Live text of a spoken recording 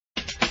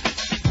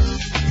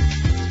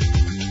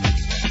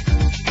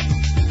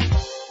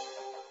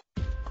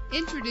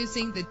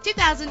Introducing the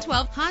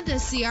 2012 Honda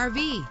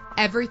CR-V.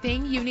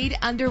 Everything you need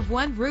under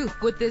one roof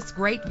with this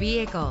great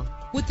vehicle.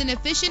 With an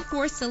efficient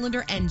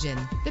 4-cylinder engine,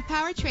 the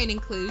powertrain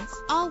includes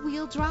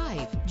all-wheel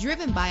drive,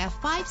 driven by a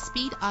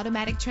 5-speed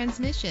automatic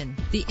transmission.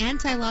 The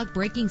anti-lock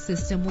braking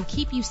system will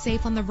keep you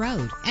safe on the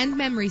road, and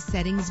memory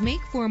settings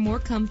make for a more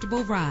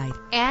comfortable ride.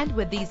 And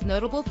with these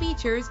notable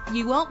features,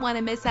 you won't want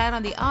to miss out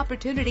on the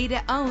opportunity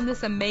to own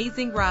this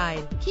amazing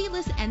ride.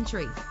 Keyless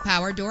entry,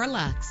 power door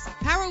locks,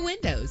 power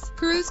windows,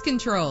 cruise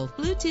control,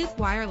 Bluetooth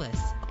wireless,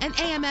 an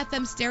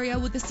AM/FM stereo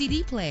with a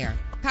CD player,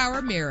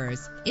 power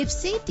mirrors. If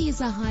safety is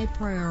a high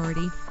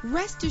priority,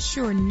 rest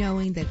assured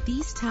knowing that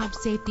these top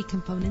safety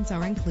components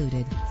are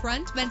included.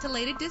 Front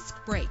ventilated disc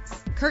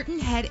brakes, curtain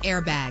head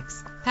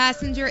airbags,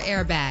 passenger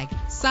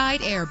airbag,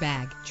 side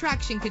airbag,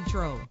 traction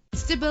control,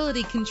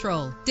 stability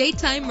control,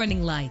 daytime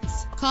running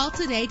lights. Call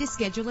today to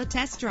schedule a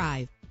test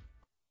drive.